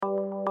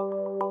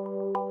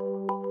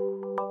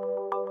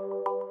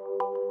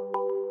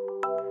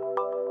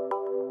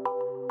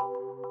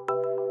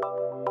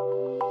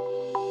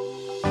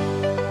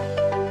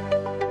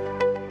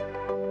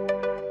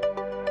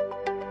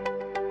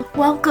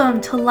Welcome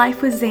to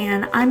Life with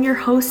Zan. I'm your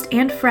host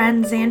and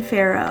friend, Zan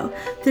Farrow.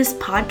 This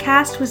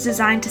podcast was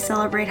designed to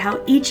celebrate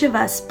how each of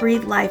us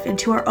breathe life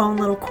into our own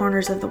little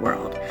corners of the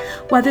world.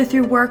 Whether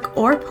through work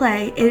or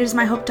play, it is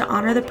my hope to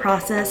honor the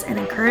process and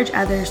encourage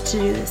others to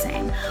do the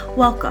same.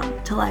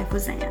 Welcome to Life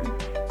with Zan.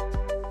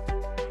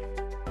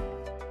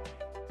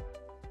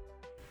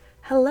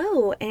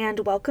 Hello,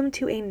 and welcome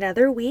to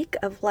another week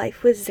of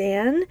Life with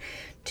Zan.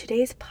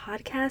 Today's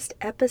podcast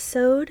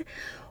episode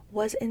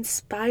was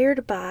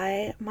inspired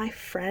by my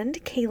friend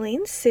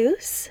Kayleen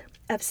Seuss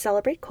of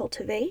Celebrate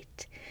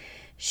Cultivate.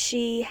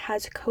 She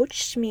has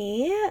coached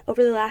me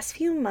over the last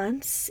few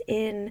months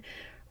in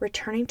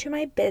returning to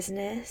my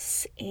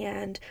business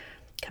and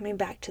coming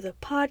back to the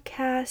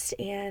podcast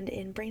and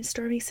in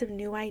brainstorming some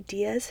new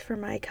ideas for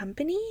my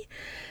company.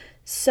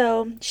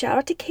 So shout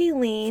out to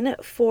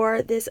Kayleen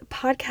for this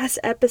podcast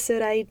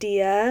episode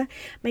idea.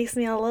 Makes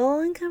me a little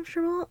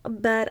uncomfortable,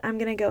 but I'm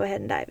going to go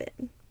ahead and dive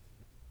in.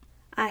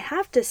 I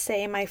have to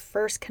say my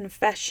first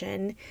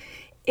confession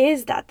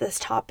is that this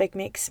topic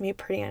makes me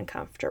pretty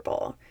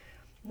uncomfortable.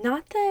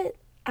 Not that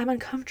I'm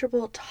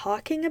uncomfortable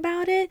talking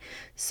about it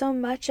so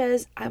much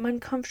as I'm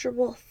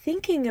uncomfortable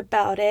thinking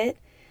about it,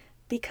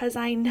 because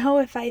I know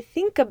if I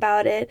think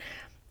about it,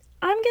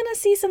 I'm going to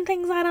see some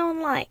things I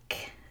don't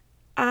like.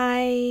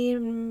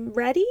 I'm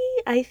ready,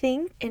 I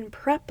think. In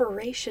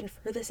preparation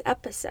for this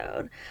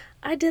episode,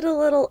 I did a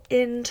little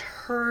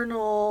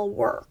internal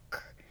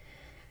work.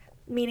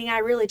 Meaning I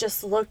really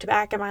just looked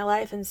back at my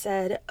life and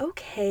said,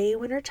 okay,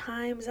 when are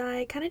times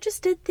I kind of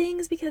just did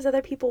things because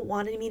other people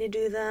wanted me to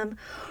do them,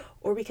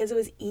 or because it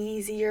was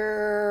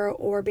easier,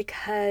 or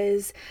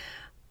because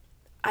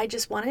I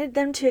just wanted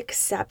them to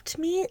accept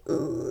me.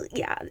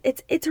 Yeah,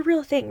 it's a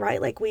real thing,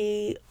 right? Like,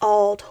 we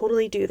all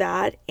totally do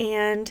that.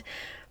 And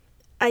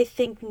I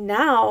think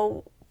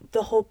now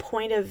the whole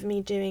point of me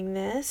doing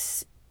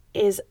this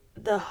is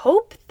the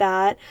hope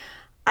that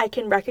I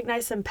can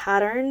recognize some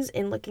patterns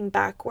in looking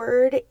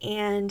backward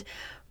and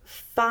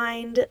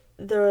find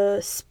the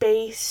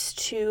space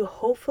to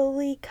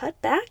hopefully cut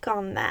back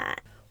on that.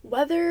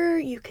 Whether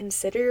you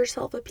consider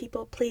yourself a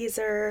people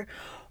pleaser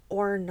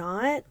or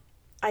not,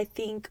 I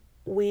think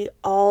we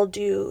all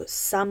do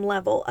some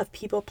level of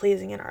people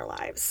pleasing in our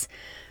lives.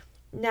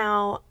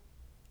 Now,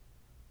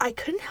 I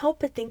couldn't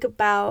help but think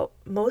about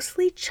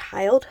mostly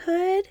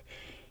childhood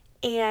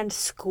and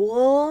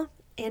school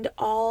and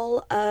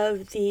all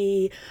of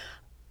the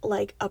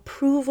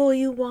approval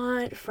you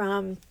want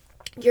from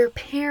your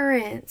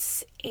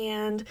parents,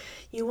 and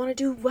you want to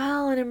do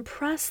well and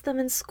impress them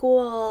in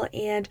school,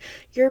 and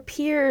your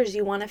peers,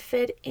 you want to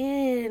fit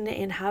in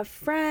and have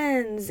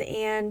friends,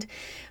 and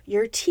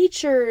your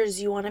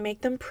teachers, you want to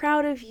make them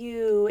proud of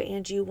you,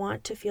 and you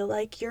want to feel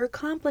like you're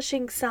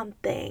accomplishing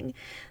something.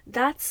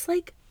 That's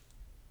like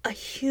a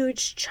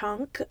huge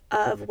chunk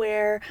of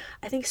where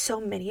I think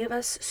so many of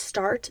us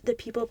start the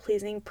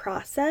people-pleasing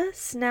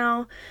process.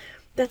 Now,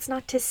 that's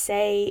not to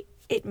say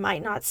it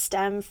might not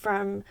stem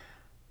from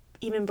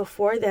even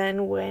before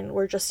then, when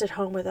we're just at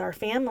home with our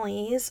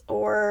families,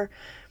 or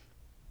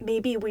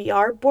maybe we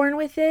are born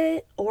with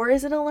it, or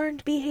is it a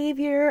learned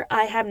behavior?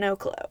 I have no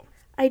clue.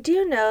 I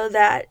do know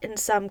that in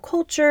some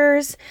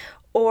cultures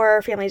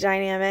or family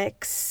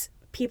dynamics,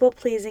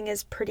 people-pleasing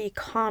is pretty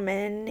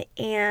common,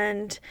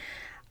 and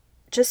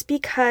just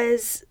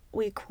because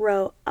we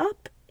grow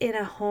up in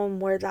a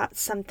home where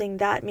that's something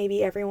that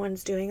maybe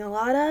everyone's doing a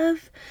lot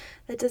of,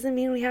 that doesn't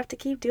mean we have to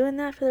keep doing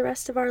that for the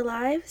rest of our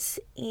lives.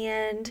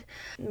 And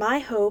my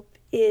hope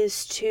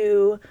is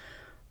to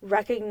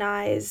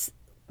recognize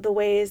the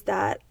ways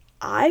that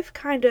I've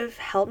kind of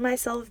held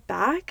myself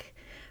back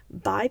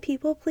by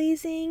people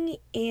pleasing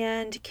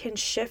and can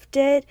shift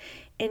it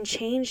and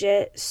change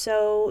it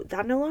so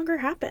that no longer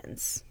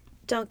happens.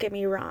 Don't get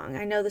me wrong,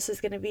 I know this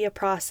is going to be a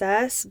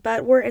process,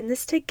 but we're in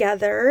this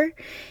together.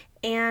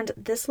 And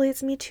this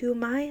leads me to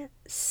my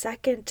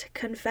second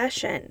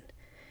confession.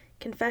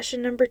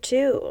 Confession number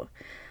 2.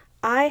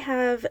 I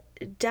have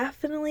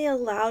definitely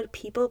allowed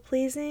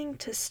people-pleasing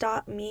to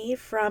stop me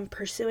from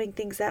pursuing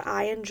things that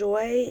I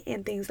enjoy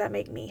and things that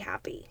make me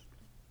happy.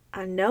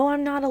 I know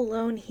I'm not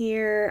alone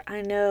here.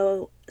 I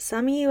know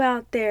some of you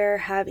out there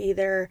have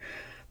either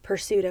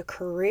pursued a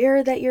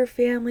career that your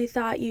family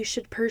thought you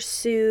should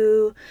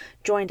pursue,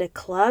 joined a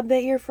club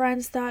that your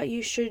friends thought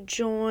you should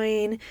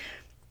join,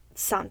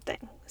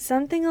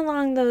 something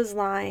along those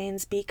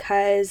lines,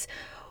 because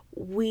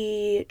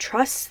we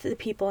trust the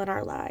people in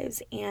our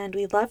lives and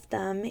we love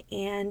them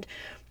and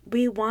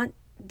we want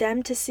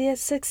them to see us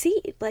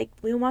succeed. Like,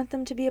 we want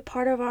them to be a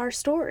part of our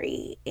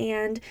story.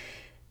 And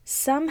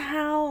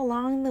somehow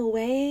along the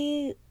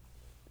way,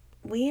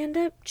 we end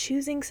up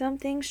choosing some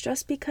things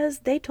just because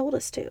they told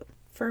us to.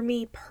 For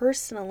me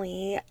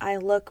personally, I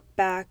look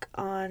back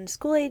on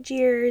school age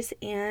years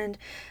and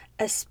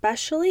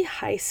especially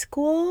high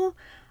school.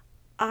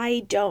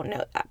 I don't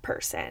know that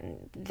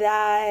person.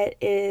 That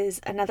is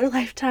another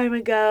lifetime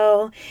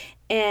ago,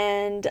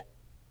 and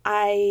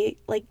I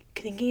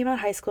thinking about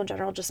high school in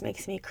general just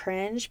makes me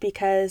cringe,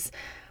 because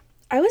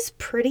I was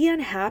pretty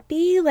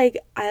unhappy. Like,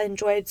 I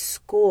enjoyed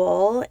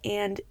school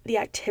and the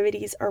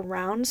activities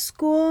around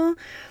school,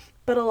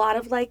 but a lot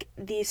of like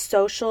the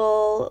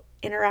social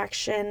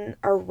interaction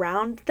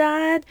around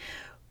that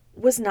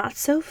was not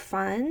so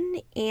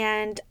fun.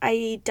 And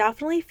I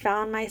definitely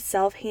found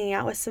myself hanging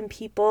out with some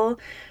people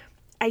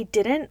I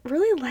didn't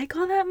really like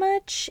all that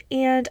much.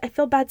 And I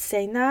feel bad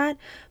saying that,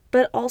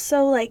 but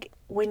also, like,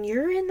 when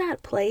you're in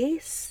that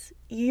place,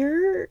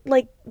 you're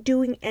like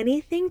doing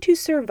anything to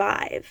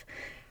survive,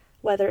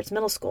 whether it's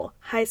middle school,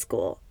 high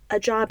school, a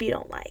job you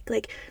don't like.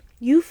 Like,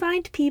 you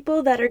find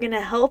people that are going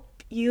to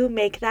help you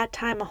make that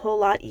time a whole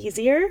lot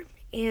easier.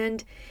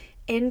 And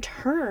in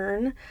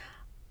turn,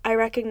 I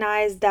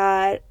recognize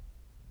that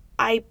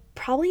I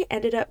probably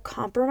ended up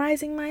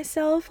compromising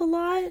myself a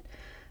lot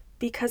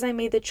because I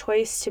made the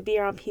choice to be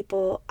around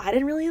people I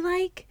didn't really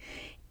like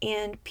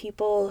and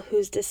people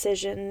whose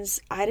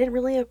decisions I didn't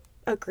really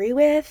agree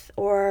with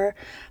or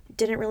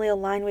didn't really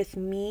align with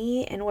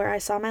me and where I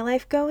saw my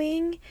life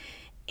going.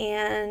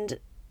 And,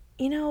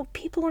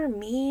 people are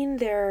mean.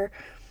 There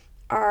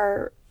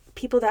are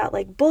people that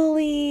like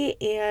bully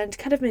and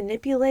kind of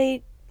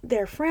manipulate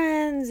their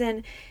friends.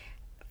 And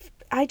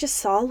I just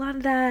saw a lot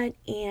of that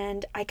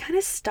and I kind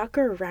of stuck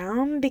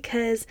around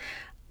because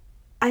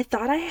I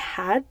thought I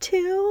had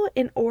to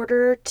in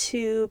order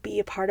to be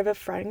a part of a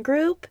friend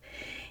group,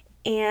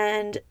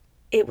 and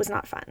it was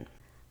not fun.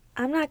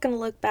 I'm not going to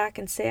look back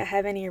and say I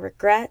have any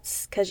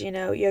regrets because,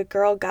 your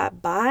girl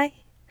got by,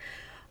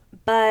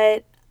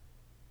 but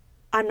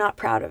I'm not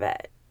proud of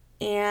it.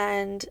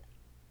 And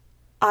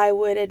I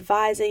would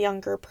advise a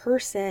younger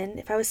person,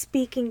 if I was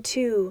speaking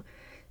to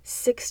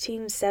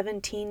 16,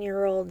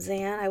 17-year-old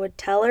Zan, I would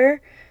tell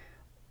her,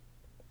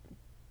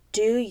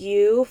 do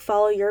you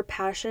follow your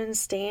passion,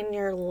 stay in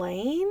your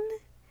lane?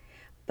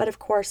 But of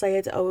course, like,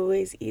 it's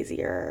always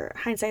easier.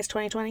 Hindsight's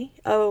 2020.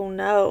 Oh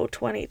no,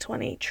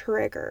 2020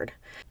 triggered.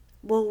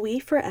 Will we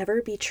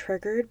forever be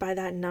triggered by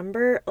that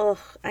number? Ugh,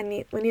 we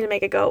need to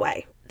make it go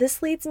away.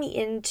 This leads me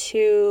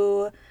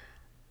into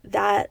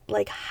that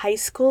like high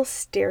school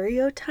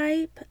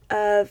stereotype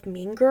of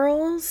Mean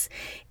Girls.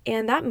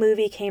 And that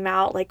movie came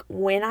out like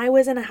when I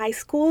was in high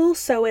school,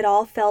 so it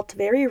all felt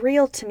very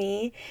real to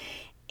me.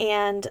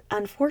 And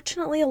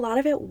unfortunately, a lot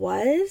of it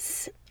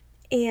was.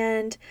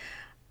 And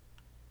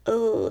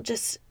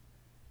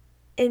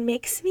it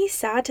makes me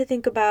sad to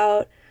think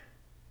about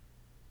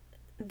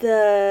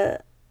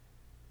the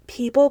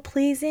people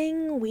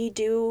pleasing we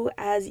do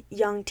as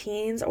young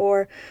teens,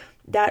 or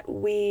that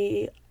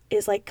we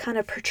is like kind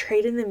of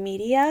portrayed in the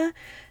media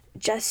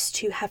just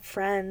to have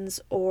friends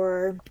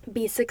or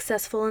be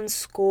successful in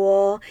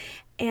school.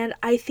 And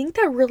I think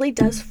that really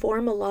does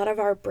form a lot of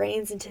our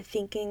brains into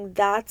thinking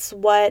that's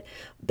what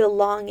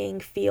belonging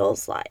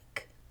feels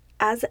like.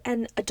 As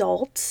an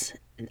adult,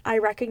 I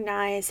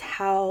recognize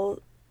how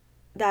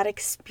that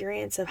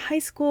experience of high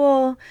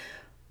school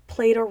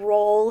played a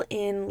role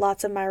in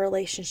lots of my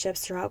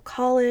relationships throughout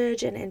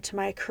college and into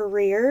my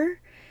career.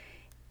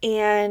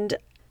 And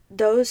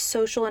those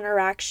social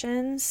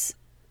interactions,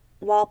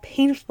 while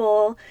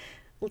painful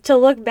to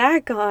look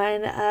back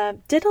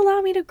on, did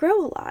allow me to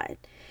grow a lot.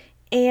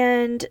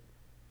 And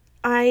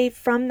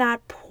from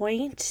that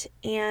point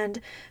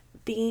and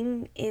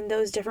being in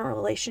those different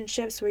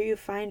relationships where you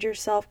find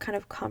yourself kind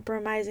of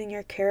compromising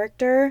your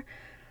character,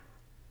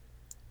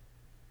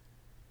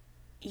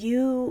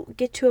 you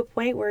get to a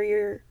point where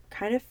you're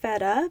kind of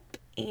fed up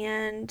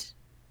and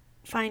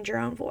find your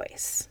own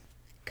voice.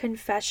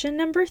 Confession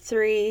number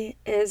 3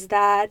 is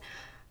that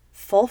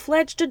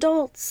full-fledged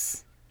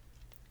adults,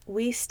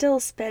 we still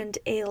spend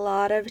a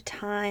lot of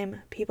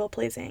time people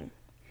pleasing.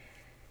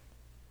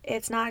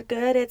 It's not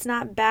good, it's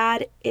not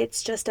bad,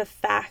 it's just a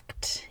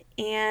fact.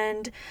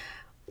 And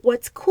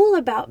what's cool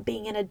about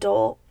being an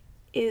adult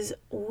is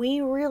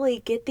we really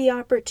get the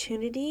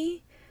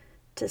opportunity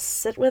to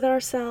sit with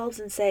ourselves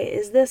and say,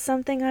 is this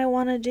something I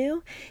want to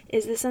do?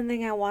 Is this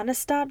something I want to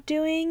stop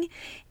doing?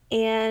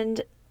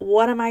 And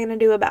what am I going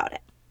to do about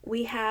it?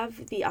 We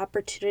have the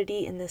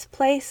opportunity in this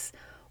place,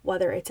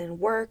 whether it's in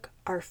work,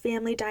 our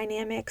family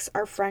dynamics,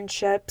 our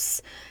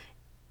friendships,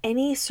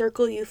 any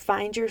circle you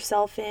find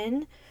yourself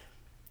in,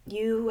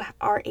 you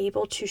are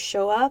able to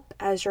show up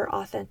as your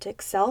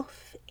authentic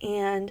self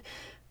and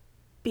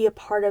be a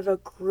part of a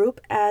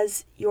group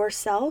as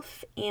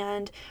yourself.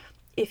 And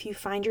if you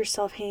find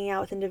yourself hanging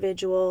out with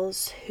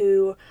individuals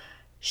who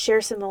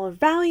share similar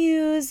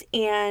values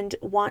and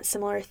want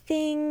similar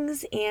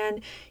things,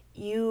 and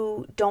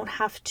you don't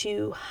have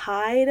to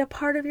hide a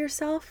part of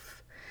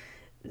yourself,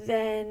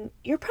 then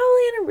you're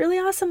probably in a really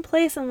awesome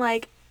place. And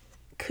like,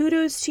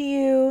 kudos to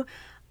you.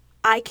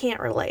 I can't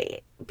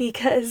relate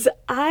because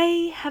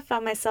I have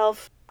found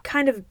myself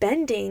kind of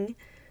bending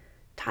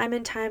time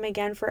and time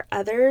again for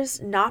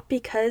others, not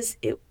because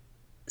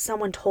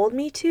someone told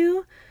me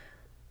to,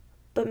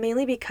 but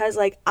mainly because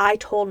like I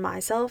told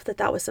myself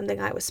that was something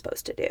I was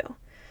supposed to do.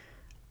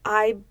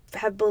 I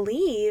have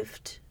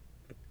believed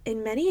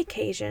in many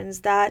occasions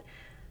that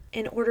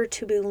in order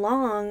to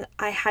belong,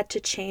 I had to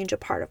change a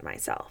part of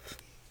myself.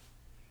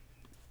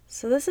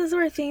 So this is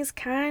where things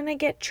kind of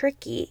get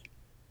tricky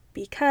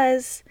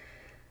because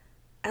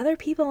other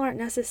people aren't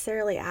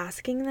necessarily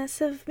asking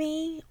this of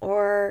me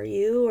or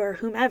you or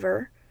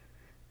whomever.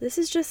 This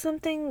is just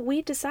something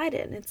we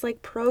decided. It's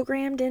like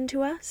programmed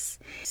into us.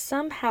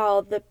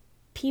 Somehow the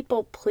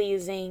people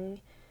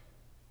pleasing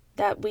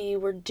that we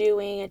were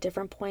doing at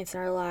different points in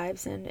our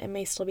lives, and it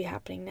may still be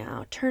happening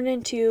now, turned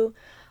into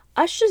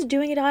us just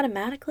doing it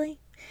automatically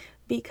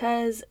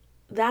because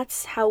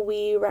that's how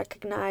we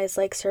recognize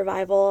like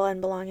survival and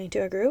belonging to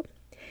a group.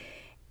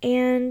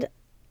 And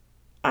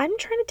I'm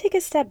trying to take a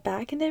step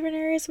back in different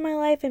areas of my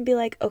life and be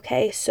like,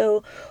 okay,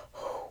 so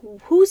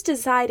who's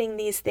deciding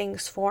these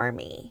things for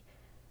me?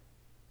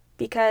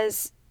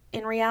 Because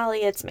in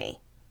reality, it's me.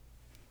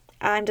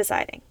 I'm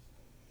deciding.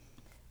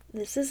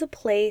 This is a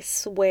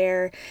place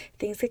where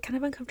things get kind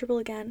of uncomfortable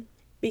again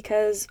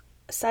because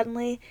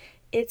suddenly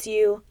it's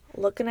you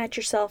looking at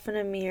yourself in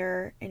a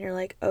mirror and you're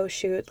like, oh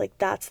shoot, like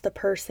that's the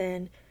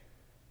person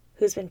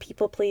who's been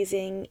people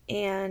pleasing,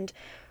 and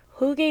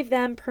who gave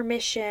them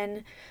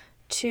permission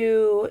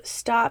to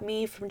stop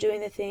me from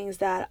doing the things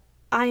that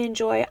I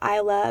enjoy, I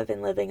love,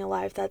 and living a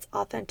life that's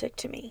authentic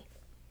to me.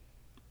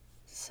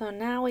 So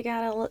now we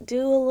gotta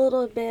do a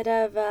little bit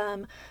of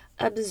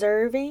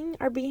observing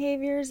our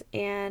behaviors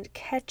and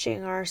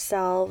catching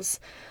ourselves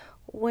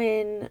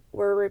when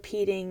we're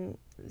repeating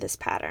this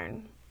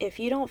pattern. If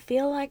you don't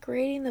feel like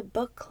reading the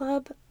book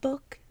club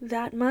book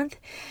that month,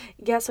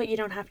 guess what? You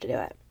don't have to do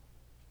it.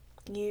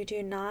 You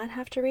do not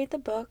have to read the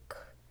book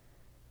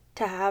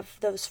to have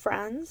those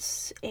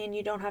friends, and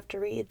you don't have to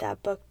read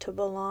that book to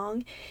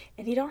belong,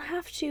 and you don't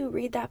have to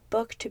read that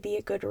book to be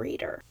a good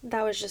reader.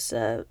 That was just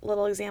a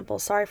little example.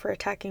 Sorry for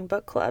attacking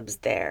book clubs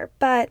there,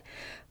 but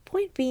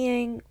point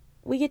being,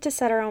 we get to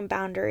set our own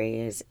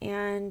boundaries,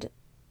 and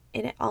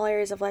in all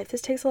areas of life,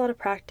 this takes a lot of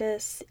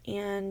practice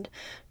and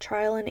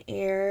trial and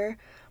error.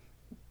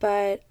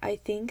 But I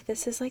think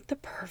this is like the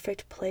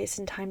perfect place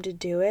and time to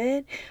do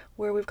it,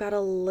 where we've got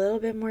a little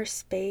bit more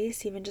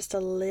space, even just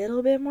a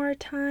little bit more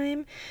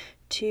time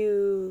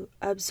to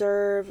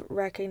observe,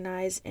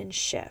 recognize, and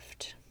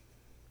shift.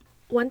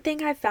 One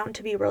thing I've found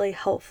to be really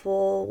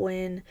helpful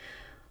when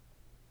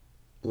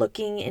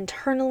looking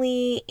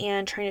internally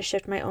and trying to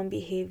shift my own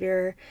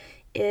behavior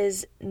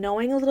is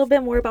knowing a little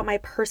bit more about my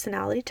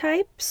personality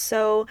type.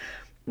 So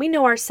we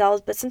know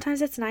ourselves, but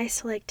sometimes it's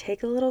nice to like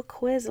take a little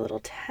quiz, a little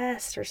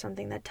test or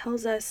something that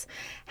tells us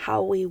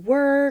how we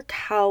work,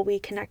 how we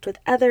connect with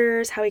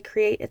others, how we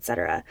create,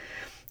 etc.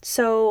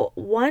 So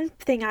one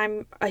thing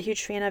I'm a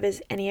huge fan of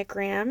is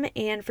Enneagram.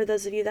 And for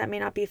those of you that may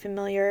not be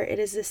familiar, it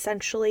is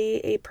essentially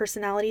a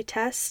personality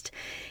test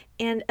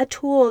and a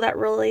tool that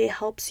really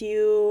helps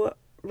you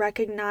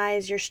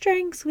recognize your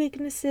strengths,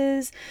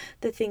 weaknesses,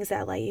 the things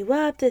that light you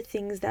up, the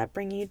things that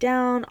bring you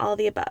down, all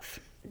the above.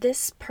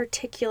 This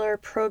particular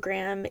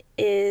program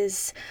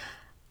is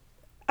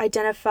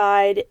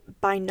identified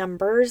by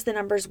numbers, the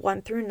numbers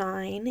 1 through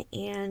 9,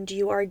 and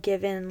you are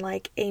given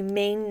like a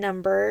main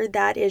number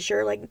that is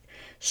your like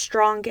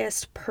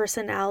strongest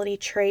personality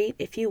trait,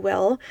 if you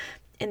will,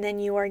 and then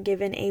you are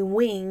given a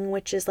wing,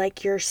 which is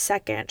like your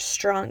second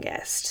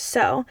strongest.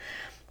 So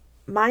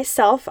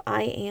myself,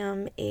 I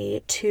am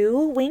a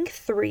 2 wing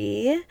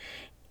 3.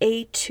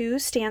 A 2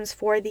 stands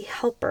for the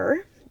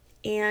helper,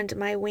 and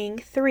my wing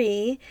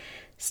 3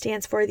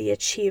 stands for the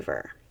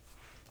achiever.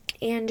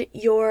 And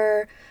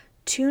your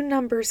two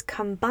numbers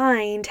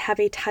combined have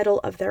a title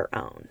of their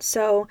own.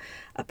 So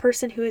a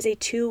person who is a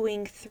 2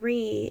 wing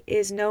 3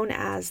 is known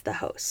as the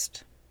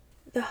host.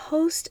 The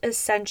host,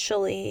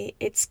 essentially,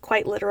 it's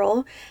quite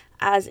literal,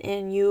 as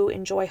in you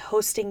enjoy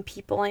hosting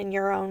people in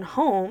your own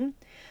home,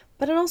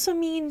 but it also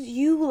means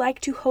you like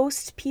to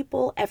host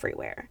people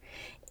everywhere.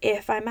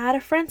 If I'm at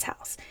a friend's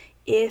house,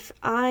 if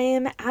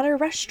I'm at a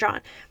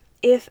restaurant,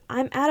 if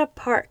I'm at a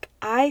park,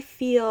 I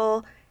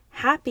feel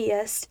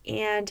happiest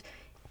and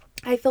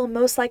I feel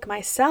most like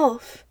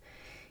myself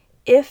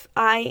if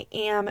I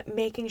am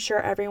making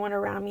sure everyone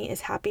around me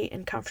is happy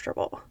and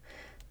comfortable.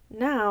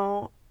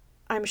 Now,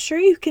 I'm sure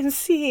you can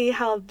see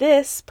how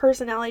this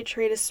personality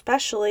trait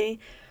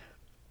especially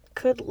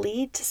could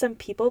lead to some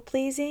people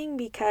pleasing,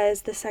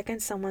 because the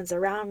second someone's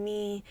around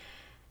me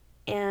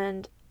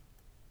and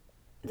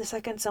the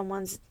second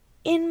someone's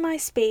in my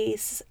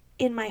space,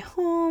 in my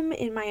home,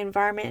 in my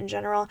environment in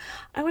general,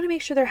 I want to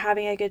make sure they're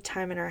having a good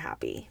time and are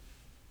happy.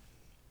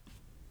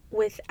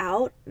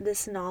 Without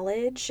this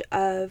knowledge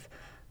of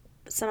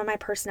some of my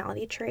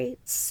personality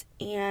traits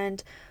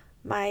and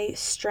my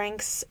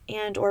strengths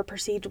and or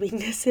perceived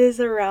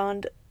weaknesses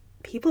around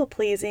people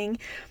pleasing,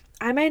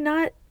 I might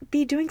not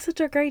be doing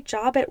such a great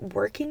job at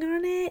working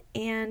on it,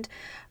 and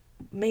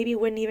maybe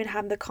wouldn't even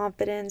have the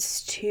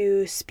confidence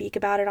to speak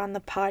about it on the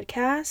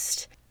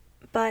podcast.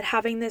 But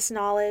having this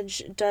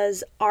knowledge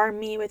does arm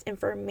me with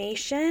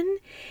information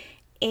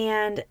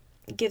and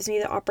gives me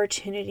the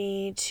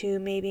opportunity to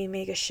maybe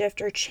make a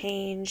shift or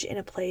change in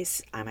a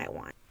place I might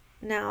want.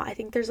 Now, I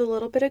think there's a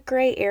little bit of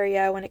gray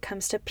area when it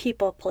comes to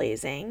people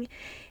pleasing,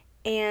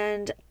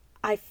 and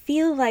I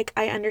feel like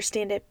I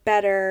understand it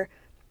better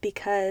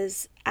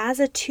because as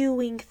a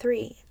 2-wing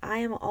 3, I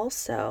am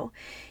also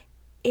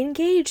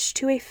engaged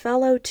to a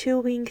fellow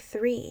 2-wing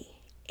 3.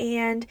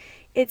 And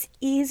it's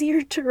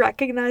easier to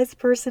recognize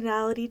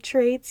personality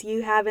traits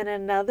you have in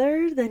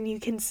another than you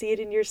can see it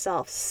in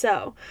yourself.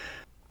 So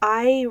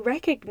I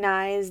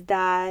recognize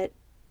that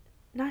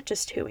not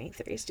just 2-wing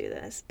 3s do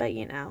this, but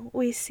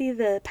we see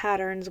the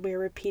patterns we're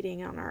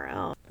repeating on our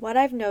own. What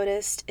I've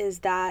noticed is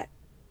that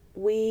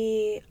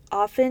we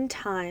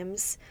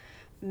oftentimes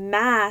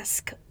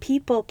mask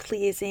people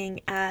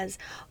pleasing as,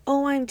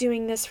 oh, I'm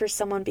doing this for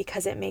someone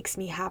because it makes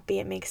me happy,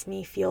 it makes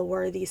me feel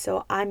worthy,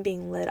 so I'm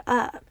being lit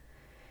up.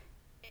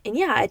 And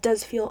yeah, it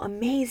does feel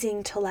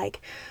amazing to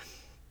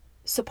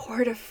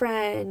support a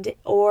friend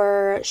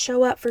or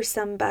show up for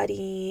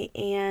somebody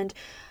and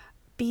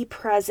be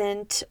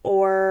present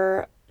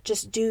or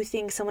just do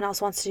things someone else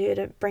wants to do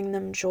to bring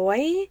them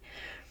joy.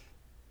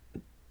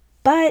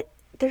 But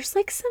there's a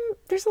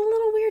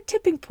little weird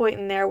tipping point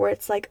in there where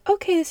it's like,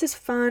 okay, this is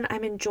fun.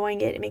 I'm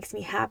enjoying it. It makes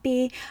me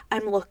happy.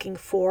 I'm looking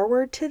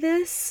forward to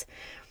this.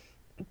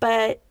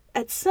 But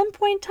at some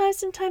point in time,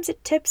 sometimes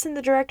it tips in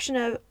the direction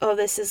of, oh,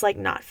 this is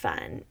not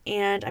fun.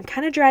 And I'm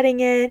kind of dreading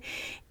it.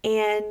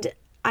 And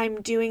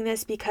I'm doing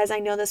this because I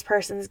know this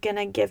person's going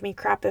to give me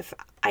crap if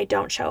I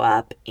don't show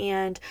up.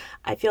 And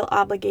I feel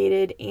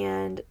obligated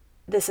and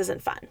this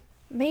isn't fun.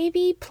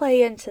 Maybe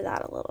play into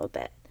that a little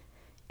bit.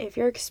 If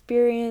you're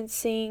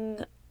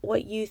experiencing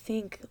what you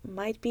think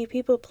might be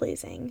people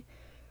pleasing,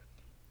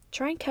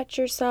 try and catch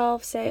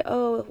yourself, say,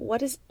 oh, what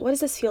does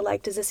this feel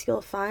like? Does this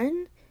feel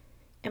fun?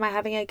 Am I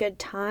having a good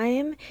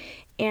time?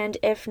 And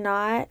if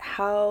not,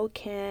 how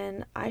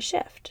can I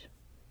shift?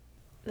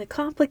 The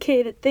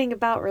complicated thing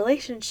about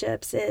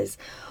relationships is,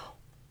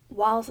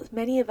 while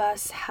many of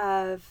us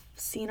have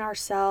seen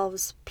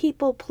ourselves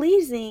people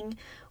pleasing,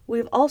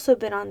 we've also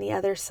been on the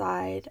other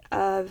side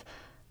of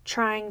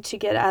trying to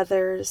get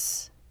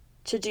others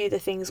to do the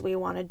things we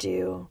want to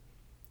do,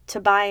 to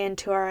buy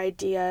into our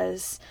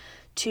ideas,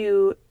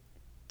 to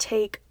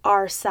take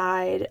our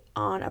side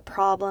on a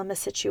problem, a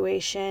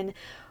situation.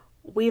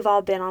 We've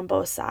all been on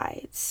both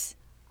sides.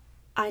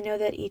 I know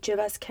that each of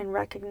us can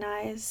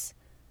recognize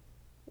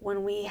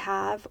when we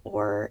have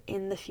or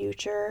in the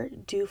future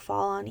do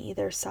fall on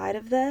either side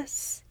of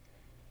this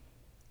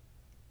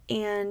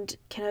and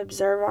can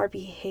observe our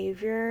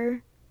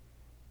behavior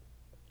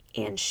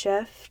and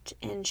shift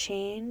and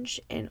change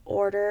in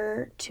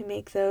order to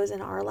make those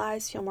in our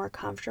lives feel more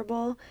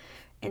comfortable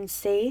and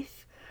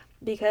safe,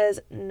 because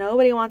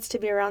nobody wants to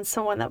be around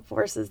someone that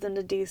forces them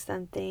to do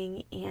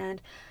something,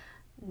 and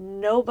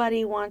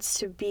nobody wants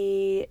to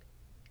be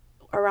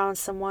around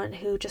someone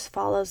who just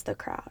follows the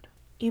crowd.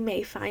 You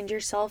may find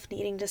yourself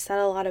needing to set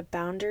a lot of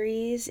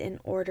boundaries in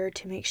order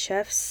to make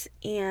shifts,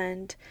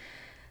 and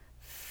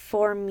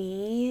for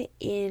me,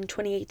 in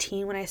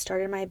 2018, when I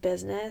started my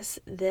business,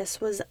 this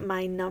was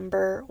my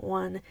number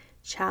one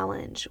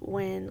challenge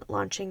when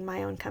launching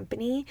my own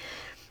company.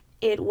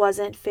 It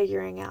wasn't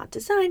figuring out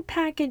design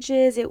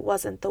packages, it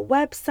wasn't the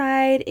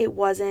website, it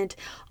wasn't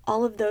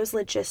all of those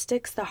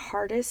logistics. The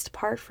hardest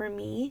part for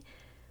me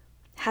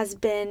has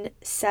been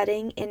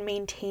setting and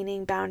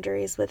maintaining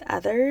boundaries with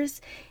others,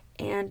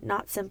 and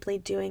not simply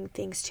doing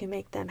things to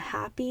make them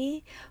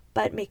happy,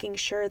 but making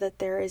sure that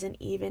there is an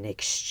even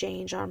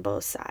exchange on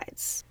both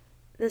sides.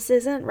 This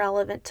isn't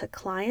relevant to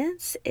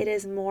clients. It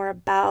is more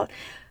about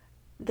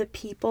the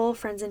people,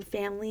 friends and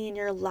family in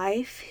your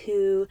life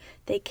who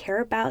they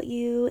care about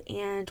you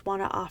and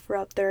want to offer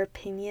up their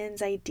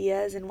opinions,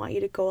 ideas, and want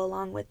you to go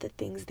along with the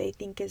things they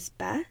think is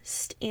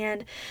best.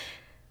 And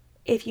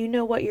if you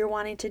know what you're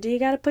wanting to do, you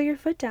got to put your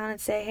foot down and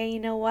say, hey, you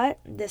know what?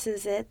 This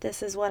is it.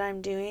 This is what I'm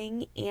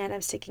doing, and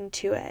I'm sticking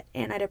to it.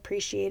 And I'd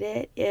appreciate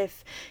it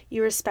if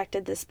you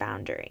respected this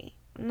boundary.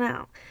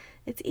 Now,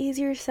 it's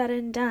easier said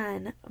than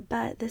done,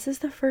 but this is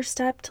the first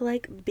step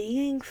to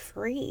being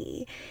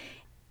free.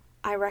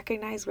 I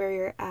recognize where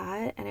you're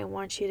at, and I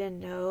want you to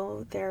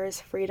know there is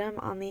freedom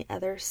on the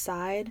other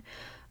side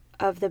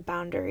of the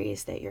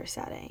boundaries that you're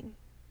setting.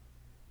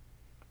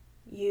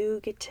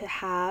 You get to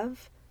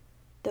have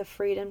the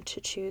freedom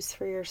to choose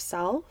for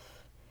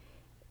yourself,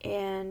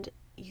 and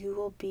you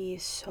will be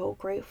so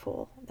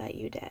grateful that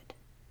you did.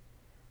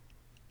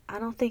 I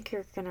don't think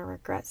you're going to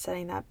regret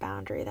setting that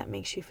boundary that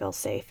makes you feel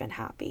safe and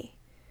happy.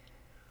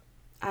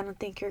 I don't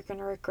think you're going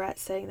to regret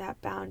setting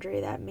that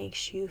boundary that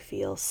makes you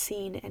feel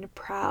seen and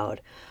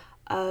proud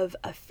of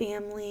a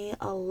family,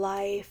 a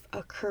life,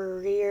 a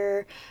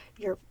career,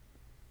 your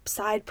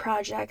side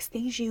projects,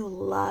 things you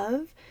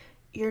love.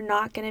 You're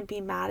not going to be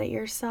mad at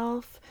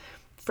yourself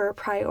for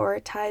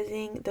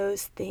prioritizing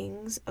those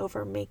things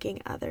over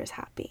making others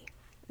happy.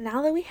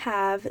 Now that we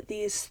have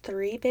these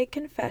 3 big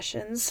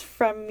confessions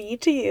from me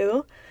to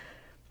you,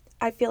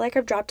 I feel like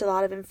I've dropped a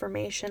lot of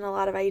information, a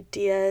lot of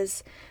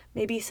ideas,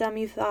 maybe some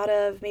you thought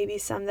of, maybe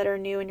some that are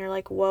new and you're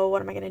like, whoa,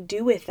 what am I going to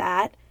do with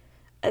that?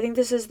 I think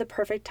this is the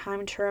perfect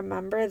time to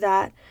remember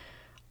that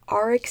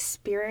our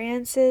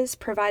experiences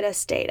provide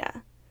us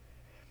data.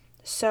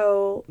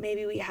 So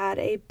maybe we had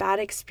a bad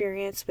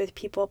experience with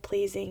people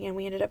pleasing and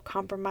we ended up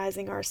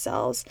compromising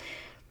ourselves.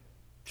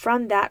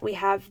 From that, we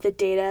have the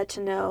data to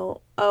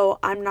know, oh,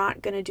 I'm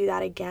not going to do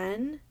that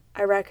again.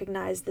 I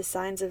recognize the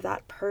signs of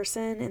that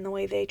person in the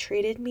way they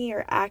treated me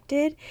or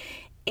acted,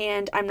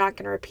 and I'm not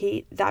going to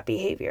repeat that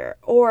behavior.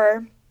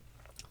 Or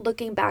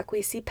looking back,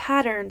 we see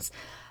patterns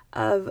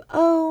of,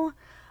 oh,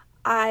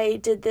 I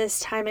did this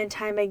time and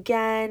time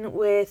again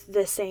with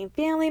the same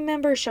family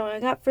member,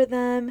 showing up for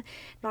them,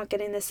 not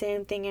getting the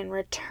same thing in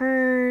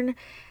return.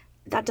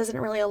 That doesn't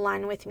really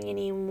align with me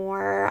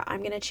anymore.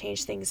 I'm going to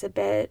change things a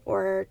bit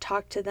or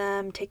talk to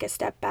them, take a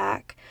step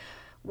back,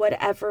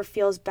 whatever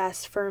feels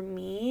best for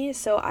me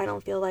so I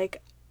don't feel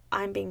like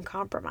I'm being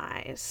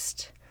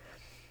compromised.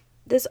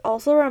 This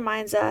also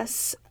reminds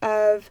us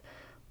of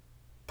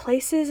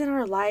places in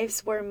our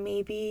lives where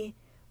maybe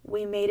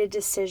we made a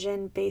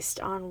decision based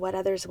on what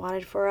others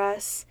wanted for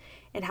us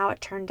and how it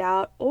turned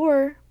out,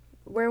 or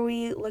where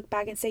we look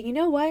back and say, you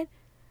know what?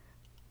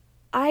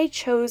 I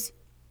chose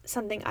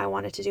something I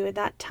wanted to do at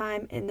that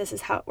time, and this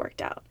is how it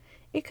worked out.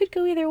 It could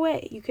go either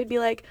way. You could be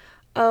like,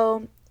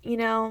 oh,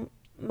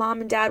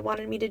 mom and dad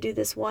wanted me to do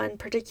this one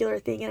particular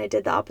thing, and I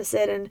did the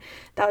opposite, and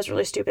that was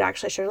really stupid.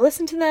 Actually, I should have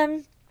listened to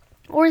them.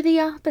 Or the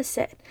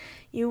opposite.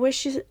 You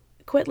wish you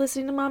quit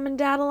listening to mom and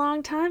dad a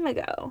long time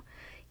ago.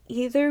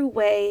 Either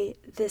way,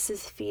 this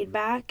is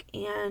feedback,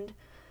 and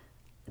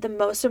the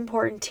most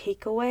important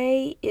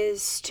takeaway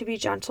is to be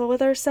gentle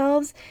with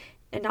ourselves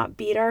and not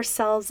beat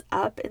ourselves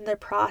up in the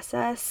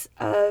process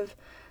of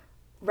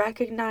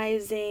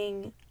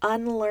recognizing,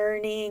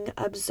 unlearning,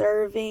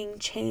 observing,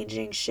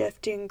 changing,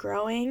 shifting,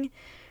 growing.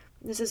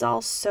 This is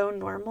all so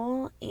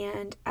normal,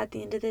 and at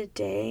the end of the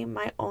day,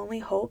 my only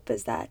hope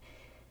is that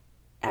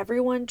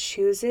everyone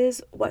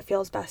chooses what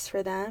feels best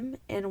for them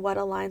and what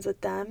aligns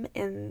with them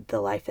in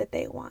the life that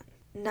they want.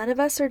 None of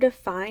us are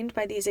defined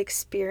by these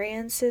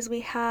experiences we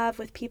have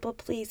with people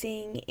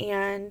pleasing,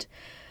 and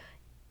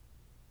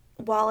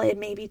while it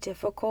may be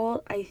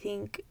difficult, I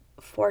think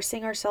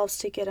forcing ourselves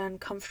to get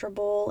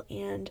uncomfortable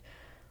and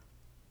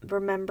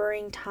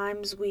remembering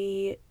times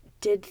we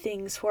did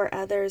things for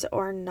others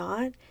or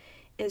not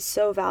is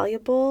so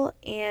valuable.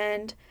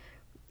 And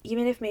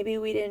even if maybe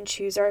we didn't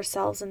choose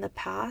ourselves in the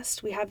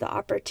past, we have the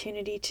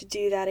opportunity to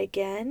do that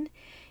again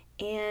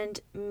and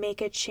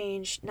make a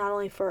change not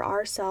only for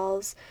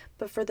ourselves,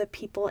 but for the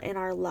people in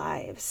our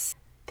lives.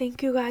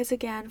 Thank you guys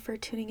again for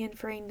tuning in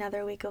for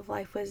another week of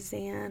Life with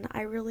Zan.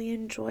 I really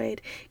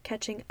enjoyed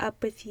catching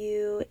up with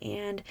you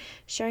and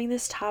sharing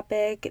this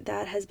topic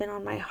that has been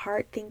on my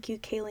heart. Thank you,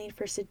 Kayleen,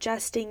 for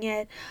suggesting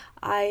it.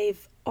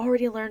 I've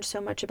already learned so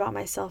much about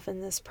myself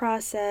in this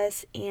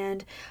process,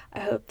 and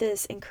I hope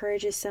this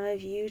encourages some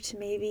of you to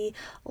maybe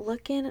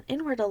look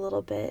inward a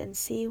little bit and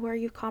see where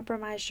you've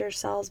compromised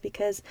yourselves,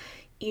 because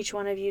each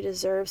one of you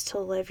deserves to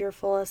live your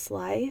fullest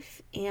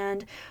life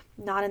and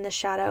not in the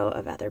shadow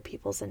of other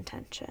people's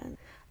intention.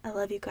 I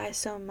love you guys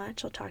so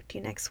much. I'll talk to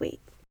you next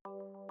week.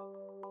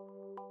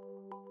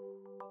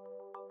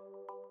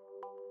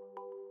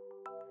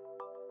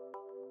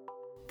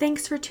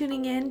 Thanks for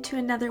tuning in to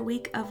another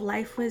week of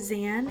Life with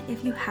Zan.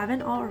 If you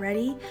haven't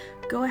already,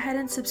 go ahead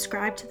and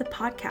subscribe to the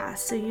podcast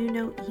so you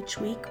know each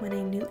week when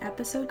a new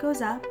episode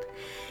goes up.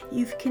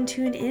 You can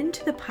tune in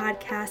to the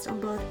podcast on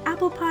both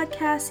Apple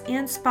Podcasts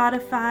and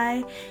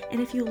Spotify.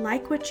 And if you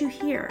like what you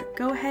hear,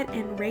 go ahead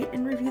and rate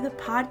and review the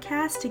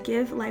podcast to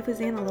give Life with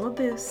Zan a little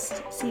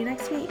boost. See you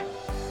next week.